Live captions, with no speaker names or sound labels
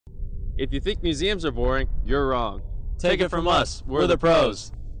If you think museums are boring, you're wrong. Take it from us. We're the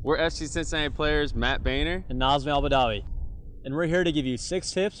pros. We're FC Cincinnati players Matt Behner And Nazmi Albadawi. And we're here to give you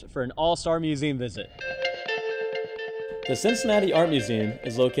 6 tips for an all-star museum visit. The Cincinnati Art Museum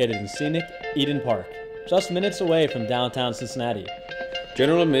is located in scenic Eden Park, just minutes away from downtown Cincinnati.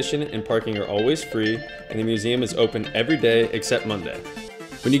 General admission and parking are always free, and the museum is open every day except Monday.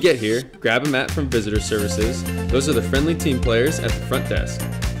 When you get here, grab a mat from Visitor Services. Those are the friendly team players at the front desk.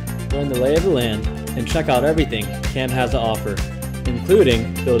 Learn the lay of the land and check out everything CAM has to offer,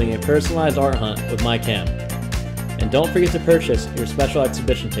 including building a personalized art hunt with MyCam. And don't forget to purchase your special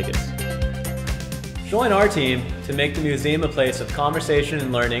exhibition tickets. Join our team to make the museum a place of conversation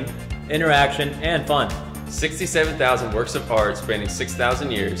and learning, interaction, and fun. 67,000 works of art spanning 6,000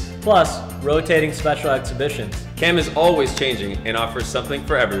 years. Plus, rotating special exhibitions. CAM is always changing and offers something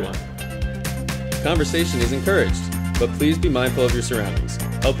for everyone. Conversation is encouraged, but please be mindful of your surroundings.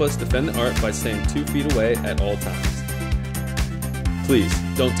 Help us defend the art by staying 2 feet away at all times. Please,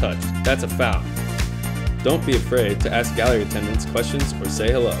 don't touch. That's a foul. Don't be afraid to ask gallery attendants questions or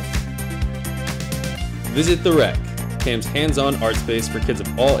say hello. Visit The Rec, CAM's hands-on art space for kids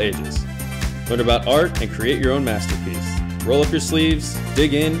of all ages. Learn about art and create your own masterpiece. Roll up your sleeves,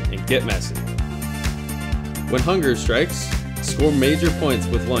 dig in, and get messy. When hunger strikes, score major points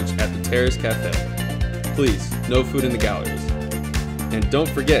with lunch at the Terrace Cafe. Please, no food in the galleries. And don't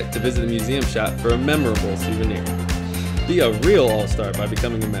forget to visit the museum shop for a memorable souvenir. Be a real all-star by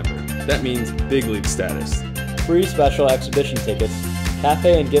becoming a member. That means big league status. Free special exhibition tickets,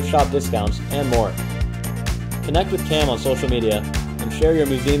 cafe and gift shop discounts, and more. Connect with CAM on social media and share your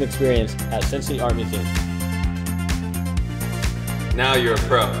museum experience at Cincinnati Art Museum. Now you're a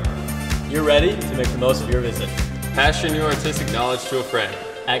pro. You're ready to make the most of your visit. Passion your artistic knowledge to a friend.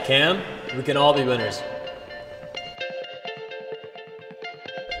 At CAM, we can all be winners.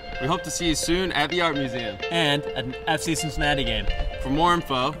 We hope to see you soon at the Art Museum. And at an FC Cincinnati game. For more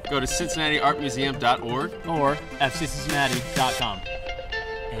info, go to cincinnatiartmuseum.org or fccincinnati.com.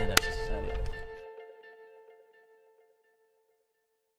 And FC